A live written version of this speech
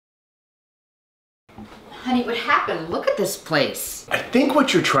Honey, what happened? Look at this place. I think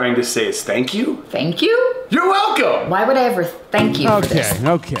what you're trying to say is thank you. Thank you? You're welcome! Why would I ever thank you for this?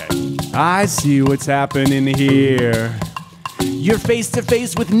 Okay. I see what's happening here. You're face to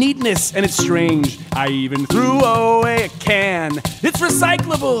face with neatness, and it's strange. I even threw away a can. It's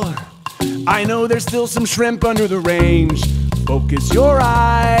recyclable. I know there's still some shrimp under the range. Focus your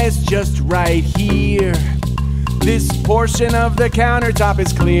eyes just right here. This portion of the countertop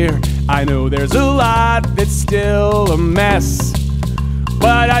is clear. I know there's a lot that's still a mess,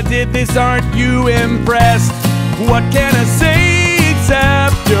 but I did this, aren't you impressed? What can I say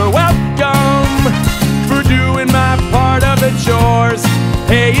except you're welcome for doing my part of the chores.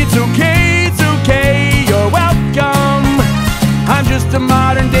 Hey, it's okay, you're welcome. I'm just a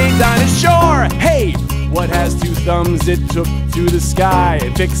modern day dinosaur. Hey, what has two thumbs it took to the sky?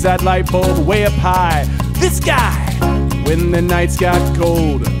 Fix that light bulb way up high. This guy, when the nights got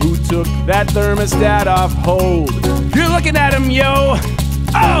cold, who took that thermostat off hold? You're looking at him, yo.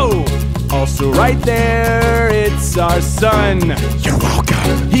 Oh! Also right there, it's our son. You're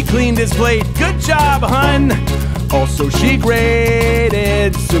welcome. He cleaned his plate. Good job, hun. Also, she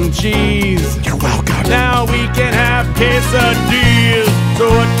grated some cheese. You're welcome. Now we can have quesadillas.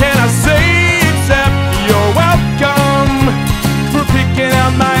 So what can I say except you're welcome for picking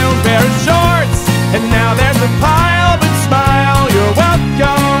out my own pair of shorts. And now there's a pile, but smile, you're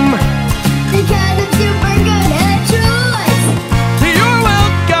welcome. Because I'm super good at chores. You're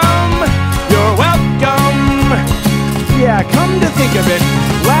welcome. You're welcome. Yeah, come to think of it,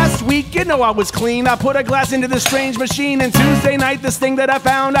 last week, you know I was clean. I put a glass into this strange machine, and Tuesday night, this thing that I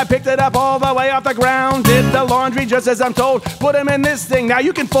found, I picked it up all the way off the ground. Did the laundry just as I'm told. Put them in this thing, now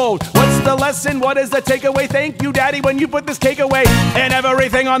you can fold. What's the lesson? What is the takeaway? Thank you, Daddy, when you put this cake away. And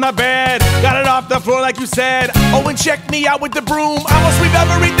everything on the bed, got it off the floor like you said. Oh, and check me out with the broom. I will sweep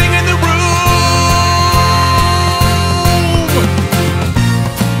everything in the room.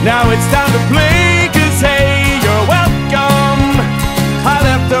 Now it's time to play, 'cause hey, you're welcome. I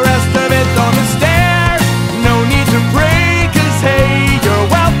left the rest of it on the stairs. No need to pray, 'cause hey, you're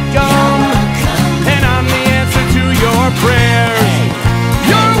welcome. And I'm the answer to your prayers.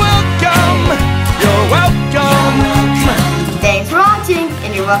 You're welcome. You're welcome. Thanks for watching,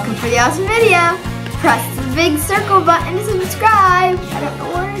 and you're welcome for the awesome video. Press the big circle button to subscribe. I don't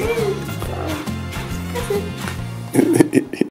know where it is, so press it.